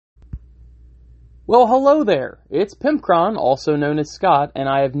Well, hello there. It's Pimpcron, also known as Scott, and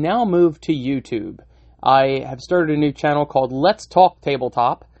I have now moved to YouTube. I have started a new channel called Let's Talk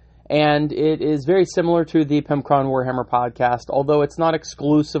Tabletop, and it is very similar to the Pimpcron Warhammer podcast, although it's not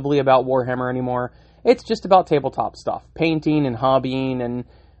exclusively about Warhammer anymore. It's just about tabletop stuff, painting and hobbying and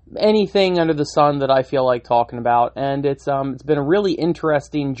anything under the sun that I feel like talking about, and it's been a really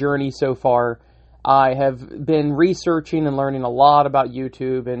interesting journey so far. I have been researching and learning a lot about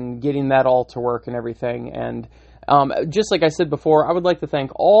YouTube and getting that all to work and everything. And just like I said before, I would like to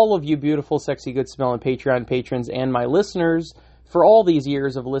thank all of you beautiful, sexy, good-smelling Patreon patrons and my listeners for all these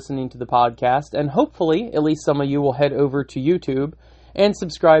years of listening to the podcast. And hopefully, at least some of you will head over to YouTube and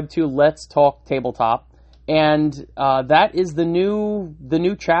subscribe to Let's Talk Tabletop. And that is the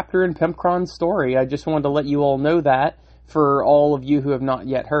new chapter in Pimpcron's story. I just wanted to let you all know that for all of you who have not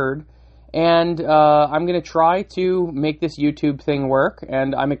yet heard. And I'm going to try to make this YouTube thing work.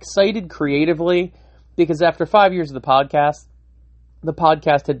 And I'm excited creatively because after 5 years of the podcast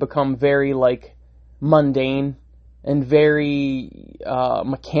had become very, mundane and very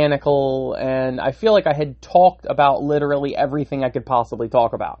mechanical. And I feel like I had talked about literally everything I could possibly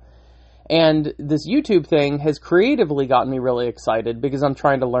talk about. And this YouTube thing has creatively gotten me really excited because I'm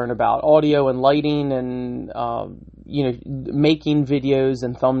trying to learn about audio and lighting and, making videos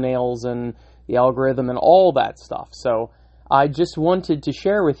and thumbnails and the algorithm and all that stuff. So I just wanted to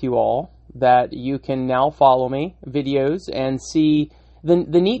share with you all that you can now follow me, videos, and see. The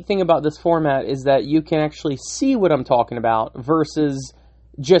neat thing about this format is that you can actually see what I'm talking about versus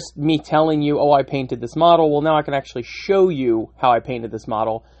just me telling you, oh, I painted this model. Well, now I can actually show you how I painted this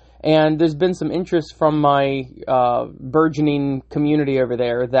model. And there's been some interest from my burgeoning community over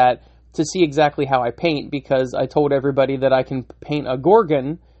there to see exactly how I paint, because I told everybody that I can paint a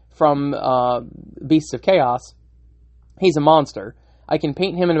Gorgon from Beasts of Chaos. He's a monster. I can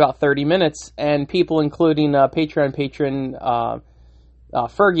paint him in about 30 minutes, and people, including Patreon patron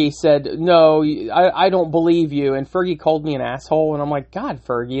Fergie, said, no, I don't believe you. And Fergie called me an asshole, and I'm like, God,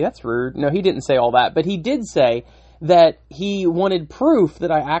 Fergie, that's rude. No, he didn't say all that, but he did say that he wanted proof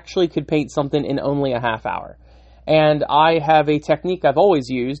that I actually could paint something in only a half hour. And I have a technique I've always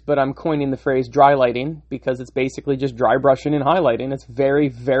used, but I'm coining the phrase dry lighting because it's basically just dry brushing and highlighting. It's very,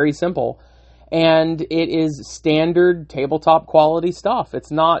 very simple. And it is standard tabletop quality stuff. It's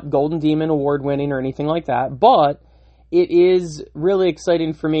not Golden Demon award winning or anything like that, but it is really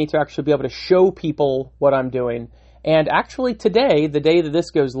exciting for me to actually be able to show people what I'm doing. And actually today, the day that this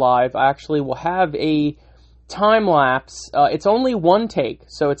goes live, I actually will have a time lapse. It's only one take,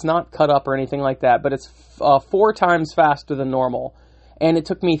 so it's not cut up or anything like that, but it's 4 times faster than normal. And it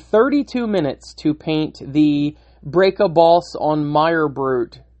took me 32 minutes to paint the Break a Boss on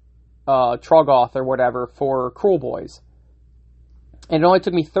Meyerbrut Troggoth or whatever for Cruel Boys. And it only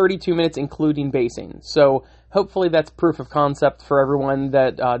took me 32 minutes including basing. So hopefully that's proof of concept for everyone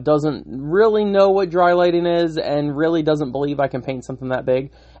that doesn't really know what dry lighting is and really doesn't believe I can paint something that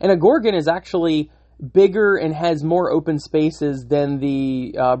big. And a Gorgon is actually bigger and has more open spaces than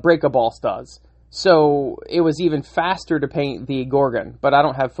the Break-A-Boss does. So it was even faster to paint the Gorgon, but I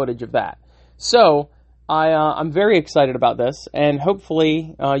don't have footage of that. So I'm very excited about this, and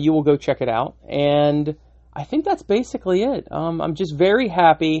hopefully you will go check it out. And I think that's basically it. I'm just very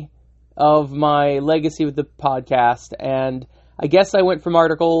happy of my legacy with the podcast, and I guess I went from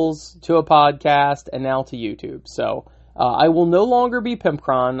articles to a podcast and now to YouTube. So I will no longer be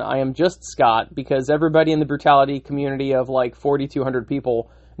Pimpcron. I am just Scott, because everybody in the brutality community of 4,200 people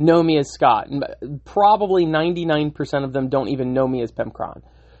know me as Scott. And probably 99% of them don't even know me as Pimpcron.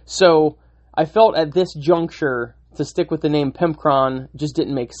 So I felt at this juncture to stick with the name Pimpcron just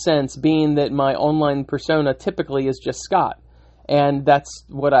didn't make sense, being that my online persona typically is just Scott. And that's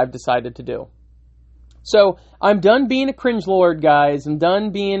what I've decided to do. So, I'm done being a cringe lord, guys. I'm done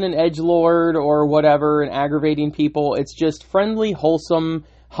being an edge lord or whatever and aggravating people. It's just friendly, wholesome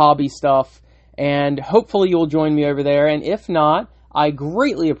hobby stuff. And hopefully you'll join me over there. And if not, I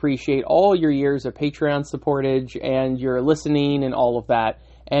greatly appreciate all your years of Patreon supportage and your listening and all of that.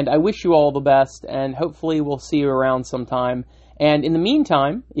 And I wish you all the best. And hopefully we'll see you around sometime. And in the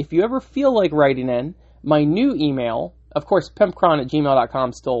meantime, if you ever feel like writing in, my new email, of course,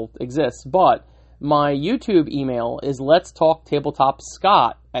 pimpcron@gmail.com still exists, but my YouTube email is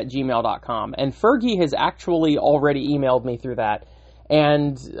letstalktabletopscott@gmail.com. And Fergie has actually already emailed me through that.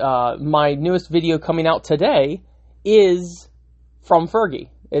 And my newest video coming out today is from Fergie.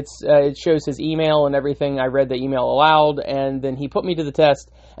 It shows his email and everything. I read the email aloud, and then he put me to the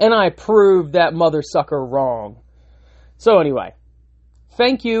test, and I proved that mother sucker wrong. So anyway,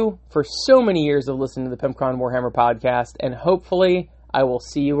 thank you for so many years of listening to the Pimpcron Warhammer podcast, and hopefully I will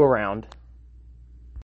see you around.